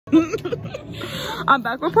I'm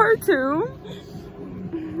back with part 2.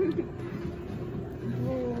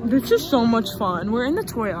 This is so much fun. We're in the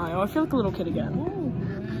toy aisle. I feel like a little kid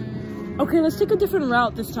again. Okay, let's take a different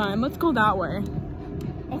route this time. Let's go that way.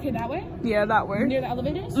 Okay, that way? Yeah, that way. Near the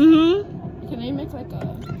elevators? Mm-hmm. Can they make like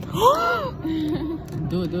a...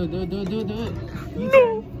 Do it.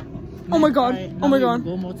 No! Oh my god. Right, oh my god.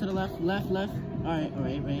 Go more to the left. Alright,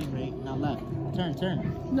 right. Now left. Turn.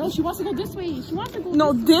 No, she wants to go this way. She wants to go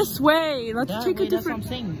No, this way. Let's that take way, a different...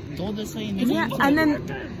 That's what I'm saying. Go this way and then Yeah, U-turn. and then...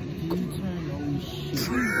 U-turn. Oh, shit.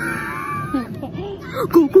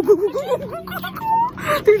 Go.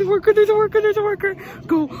 There's a worker.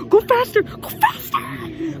 Go faster. Go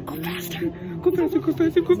faster.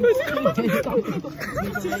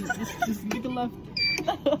 Just make a left.